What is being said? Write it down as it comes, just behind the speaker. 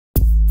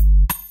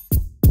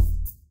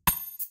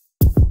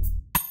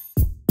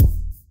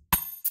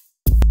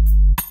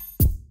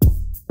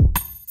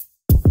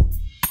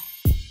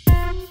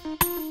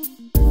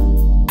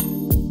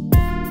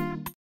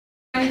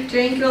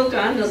Jane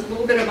Gilgun. There's a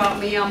little bit about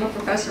me. I'm a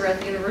professor at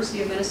the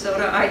University of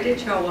Minnesota. I did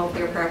child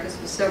welfare practice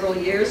for several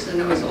years, and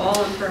it was all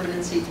in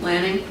permanency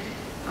planning.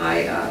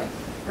 I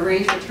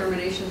arranged for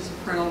terminations of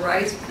parental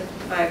rights with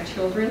 5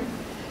 children.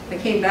 I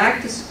came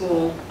back to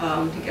school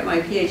to get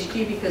my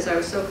PhD because I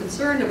was so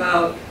concerned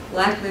about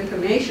lack of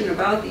information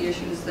about the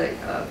issues that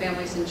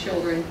families and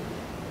children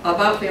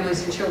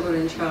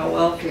in child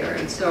welfare.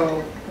 And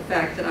so the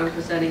fact that I'm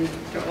presenting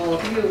to all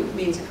of you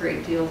means a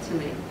great deal to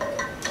me.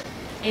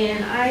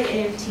 And I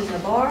am Tina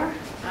Barr.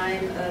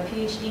 I'm a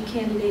PhD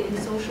candidate in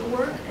social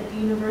work at the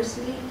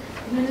University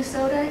of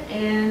Minnesota,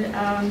 and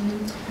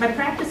my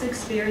practice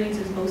experience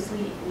is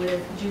mostly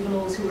with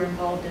juveniles who are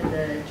involved in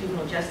the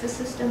juvenile justice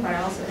system, but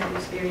I also have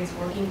experience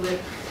working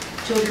with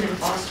children in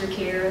foster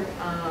care,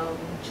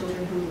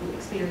 children who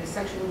experience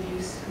sexual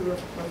abuse, who are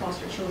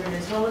foster children,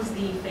 as well as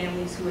the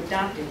families who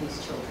adopted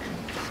these children.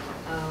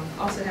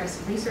 Also have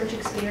some research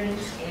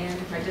experience,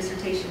 and my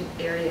dissertation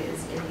area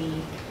is in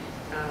the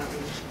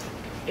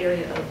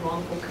area of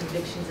wrongful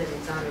convictions and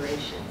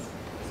exonerations.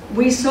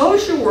 We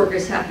social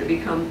workers have to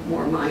become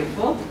more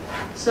mindful.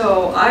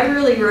 So I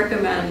really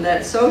recommend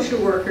that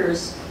social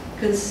workers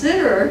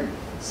consider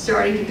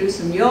starting to do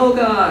some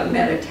yoga,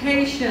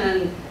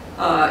 meditation,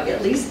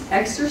 at least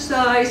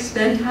exercise,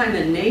 spend time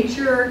in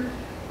nature,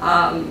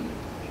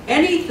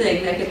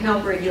 anything that can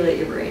help regulate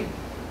your brain.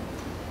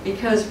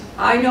 Because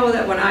I know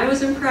that when I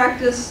was in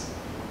practice,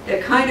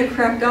 it kind of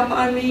crept up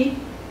on me.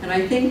 And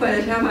I think by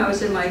the time I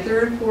was in my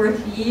 3rd or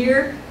 4th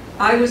year,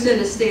 I was in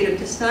a state of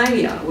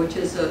dysthymia, which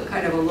is a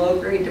kind of a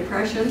low-grade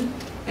depression.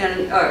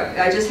 And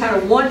I just had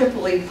a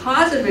wonderfully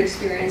positive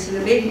experience,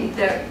 and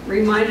that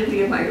reminded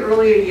me of my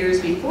earlier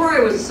years before I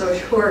was a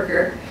social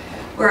worker,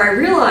 where I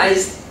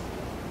realized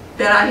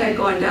that I had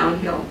gone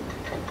downhill.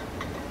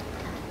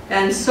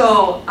 And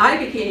so I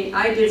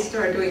did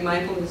start doing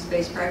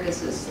mindfulness-based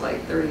practices like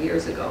 30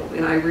 years ago,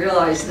 and I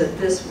realized that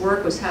this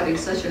work was having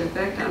such an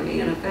effect on me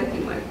and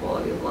affecting my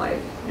quality of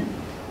life.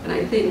 And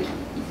I think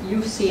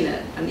you've seen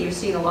it, and you've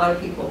seen a lot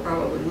of people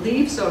probably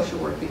leave social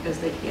work because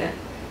they can't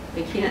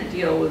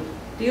deal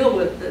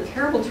with the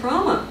terrible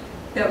trauma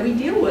that we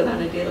deal with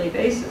on a daily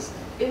basis.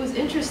 It was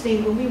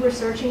interesting when we were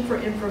searching for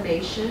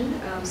information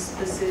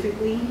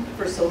specifically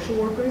for social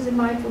workers in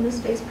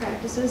mindfulness-based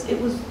practices. It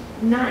was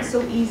not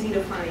so easy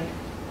to find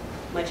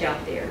much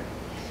out there.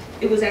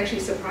 It was actually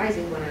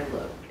surprising when I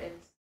looked.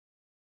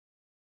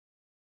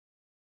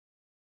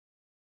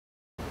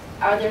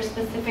 Are there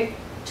specific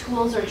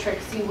tools or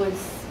tricks you would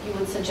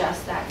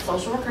suggest that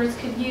social workers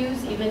could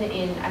use, even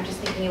in, I'm just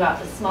thinking about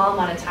the small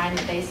amount of time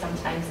that they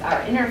sometimes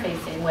are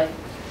interfacing with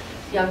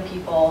young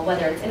people,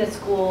 whether it's in a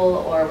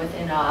school or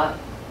within a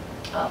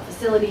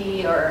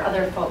facility or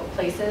other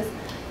places,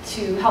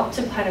 to help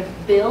to kind of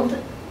build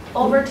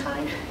over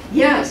time?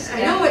 Yes,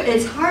 I know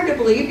it's hard to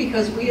believe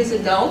because we as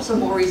adults are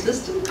more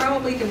resistant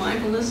probably to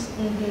mindfulness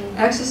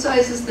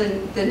exercises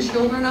than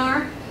children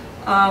are,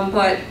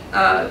 but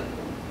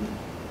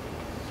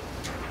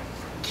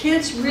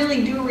kids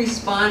really do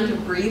respond to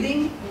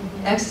breathing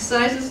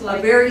exercises. A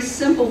very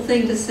simple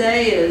thing to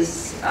say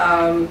is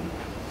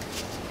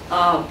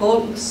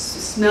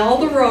smell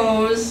the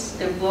rose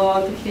and blow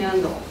out the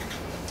candle.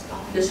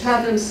 Just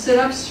have them sit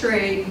up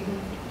straight,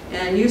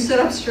 and you sit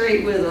up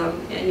straight with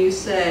them, and you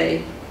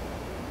say,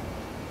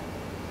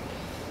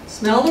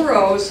 smell the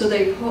rose, so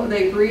they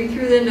breathe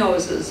through their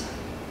noses.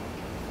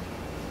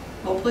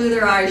 Hopefully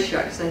their eyes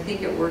shut, because I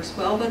think it works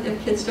well, but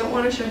if kids don't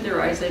want to shut their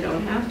eyes, they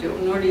don't have to,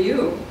 nor do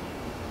you.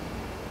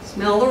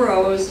 Smell the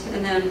rose,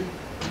 and then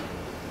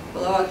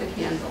blow out the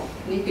candle.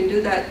 And you can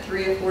do that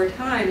 3 or 4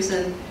 times,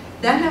 and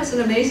that has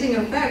an amazing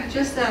effect,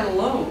 just that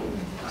alone.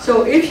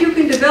 So if you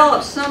can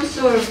develop some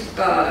sort of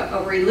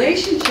a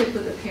relationship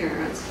with the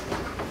parents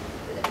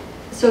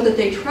so that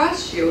they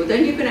trust you,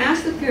 then you can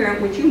ask the parent,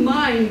 would you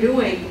mind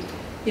doing,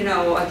 you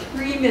know, a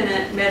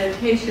 3-minute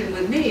meditation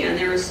with me? And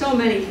there are so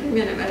many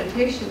 3-minute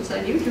meditations on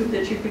YouTube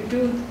that you could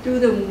do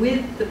them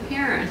with the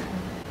parent.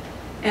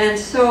 And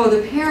so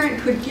the parent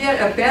could get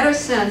a better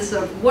sense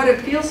of what it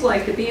feels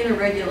like to be in a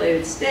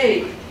regulated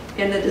state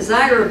and the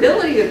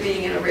desirability of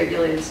being in a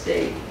regulated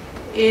state,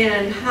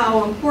 and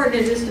how important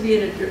it is to be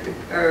in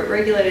a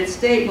regulated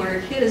state when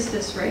our kid is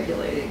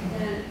dysregulating.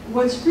 And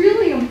what's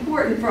really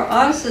important for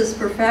us as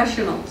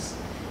professionals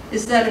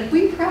is that if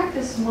we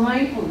practice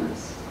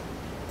mindfulness,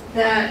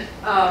 that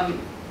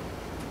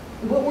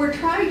what we're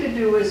trying to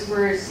do is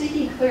we're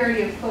seeking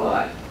clarity of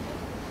thought.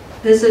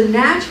 There's a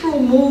natural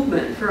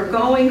movement from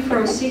going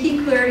from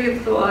seeking clarity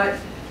of thought,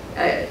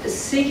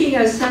 seeking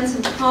a sense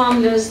of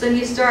calmness, then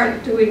you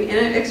start doing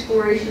inner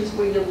explorations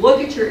where you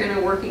look at your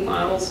inner working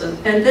models, and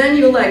then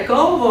you let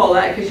go of all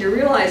that because you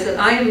realize that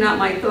I am not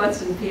my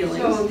thoughts and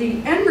feelings. So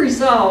the end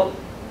result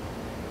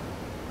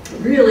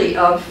really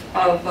of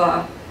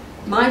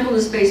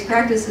mindfulness-based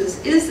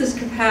practices is this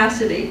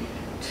capacity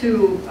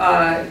to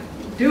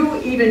do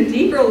even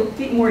deeper,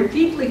 more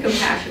deeply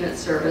compassionate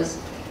service,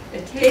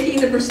 taking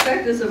the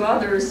perspectives of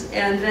others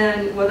and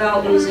then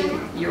without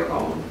losing your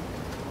own.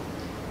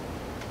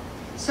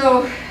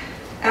 So,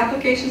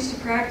 applications to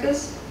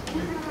practice?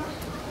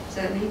 Is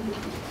that me?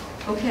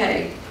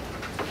 okay,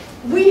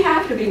 we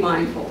have to be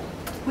mindful.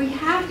 We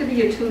have to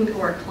be attuned to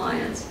our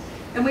clients.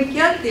 And we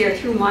get there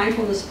through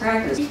mindfulness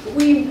practice.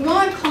 We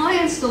want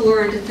clients to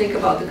learn to think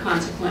about the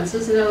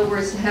consequences, in other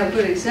words, to have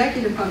good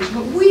executive function,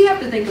 but we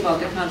have to think about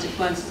the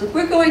consequences. If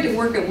we're going to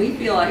work and we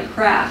feel like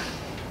crap,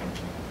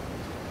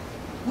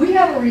 we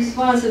have a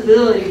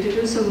responsibility to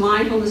do some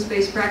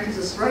mindfulness-based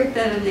practices right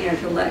then and there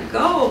to let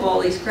go of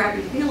all these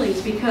crappy feelings,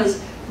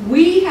 because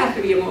we have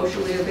to be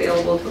emotionally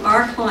available to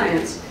our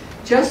clients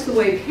just the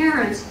way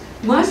parents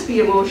must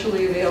be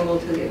emotionally available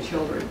to their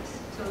children.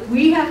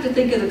 We have to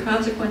think of the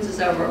consequences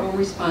of our own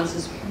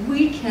responses.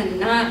 We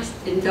cannot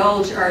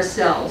indulge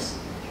ourselves.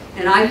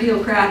 And I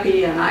feel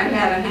crappy and I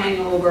have a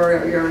hangover,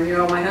 or you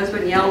know, my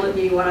husband yelled at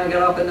me when I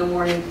got up in the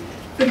morning.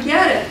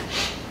 Forget it.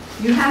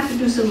 You have to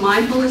do some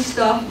mindfulness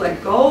stuff,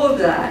 let go of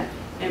that,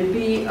 and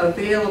be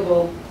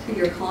available to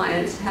your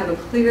clients. Have a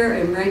clear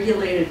and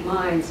regulated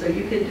mind so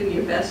you can do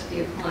your best for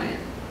your client.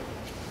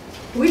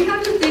 We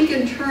have to think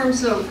in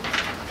terms of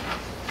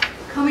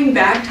coming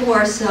back to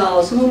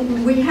ourselves.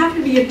 We have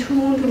to be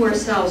attuned to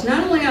ourselves.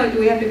 Not only do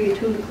we have to be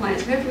attuned to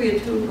clients, we have to be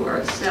attuned to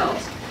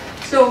ourselves.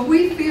 So if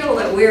we feel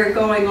that we're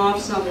going off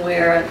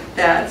somewhere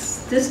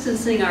that's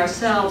distancing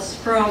ourselves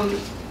from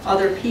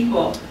other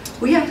people,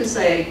 we have to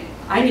say,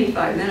 I need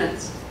 5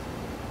 minutes.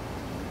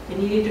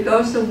 And you need to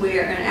go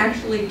somewhere and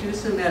actually do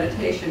some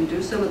meditation,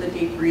 do some of the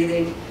deep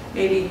breathing,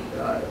 maybe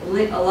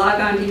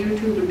log on to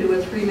YouTube and do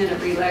a 3-minute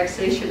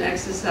relaxation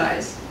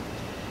exercise.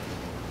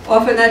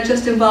 Often that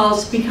just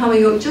involves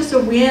becoming just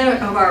aware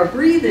of our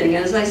breathing.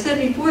 As I said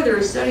before, there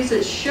are studies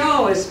that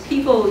show as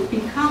people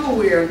become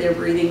aware of their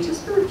breathing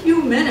just for a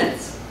few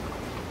minutes,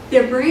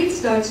 their brain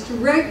starts to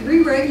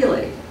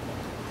re-regulate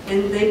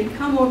and they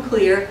become more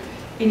clear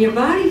and your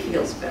body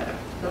feels better.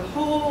 The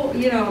whole,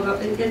 you know,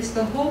 it's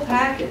the whole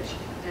package.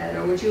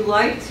 Or would you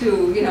like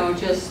to, you know,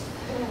 just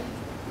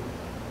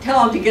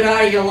tell them to get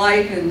out of your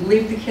life and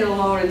leave the kid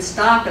alone and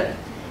stop it?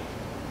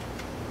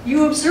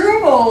 You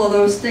observe all of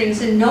those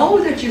things and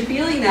know that you're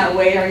feeling that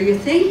way or you're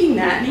thinking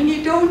that, and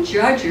you don't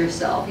judge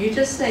yourself. You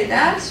just say,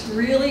 that's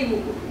really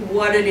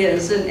what it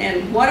is,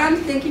 and what I'm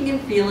thinking and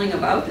feeling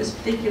about this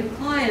particular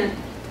client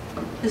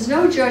is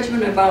no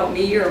judgment about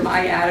me or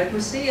my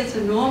adequacy. It's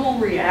a normal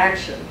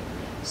reaction.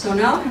 So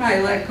now can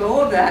I let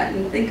go of that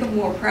and think of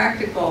more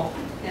practical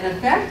and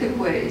effective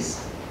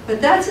ways?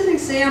 But that's an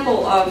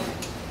example of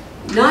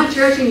not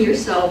judging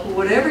yourself for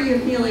whatever you're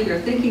feeling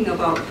or thinking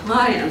about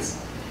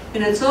clients.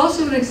 And it's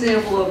also an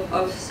example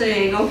of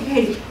saying,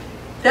 okay,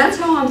 that's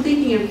how I'm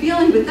thinking and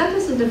feeling, but that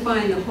doesn't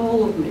define the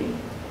whole of me.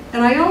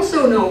 And I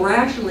also know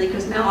rationally,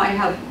 because now I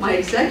have my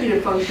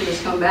executive function has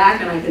come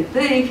back and I can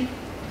think,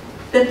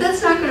 that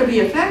that's not going to be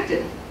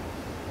effective.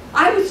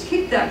 I would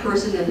kick that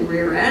person in the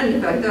rear end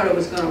if I thought it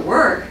was going to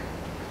work,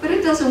 but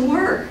it doesn't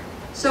work.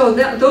 So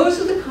those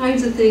are the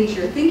kinds of things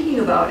you're thinking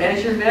about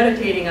as you're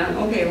meditating on,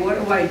 okay,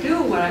 what do I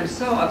do when I'm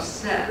so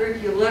upset? Or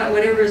if you let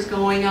whatever is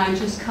going on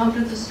just come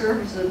to the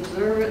surface,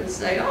 observe it and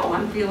say, oh,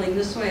 I'm feeling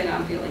this way and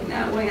I'm feeling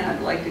that way and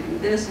I'd like to do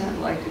this and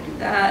I'd like to do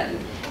that. And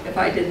if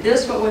I did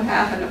this, what would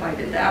happen? If I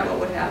did that, what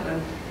would happen?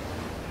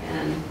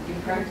 And you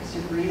practice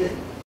your breathing.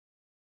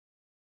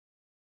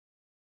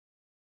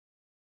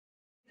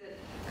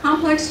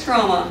 Complex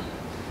trauma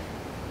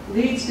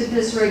leads to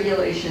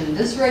dysregulation.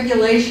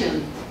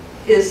 Dysregulation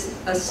is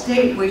a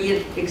state where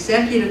your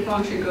executive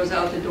function goes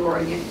out the door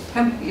and you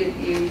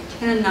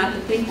tend not to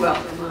think well.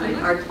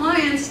 Our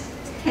clients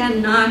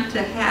tend not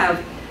to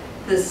have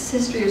this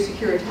history of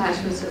secure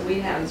attachments that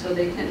we have, and so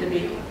they tend to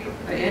be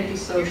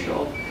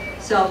antisocial,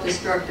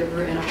 self-destructive,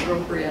 or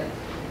inappropriate.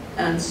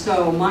 And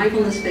so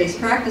mindfulness-based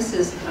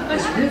practices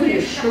is really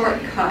a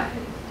shortcut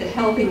to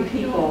helping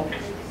people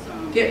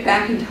get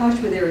back in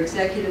touch with their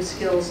executive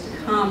skills, to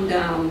calm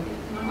down,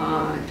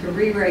 to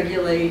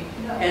re-regulate,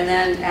 and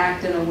then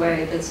act in a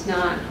way that's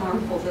not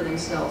harmful to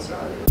themselves or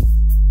others.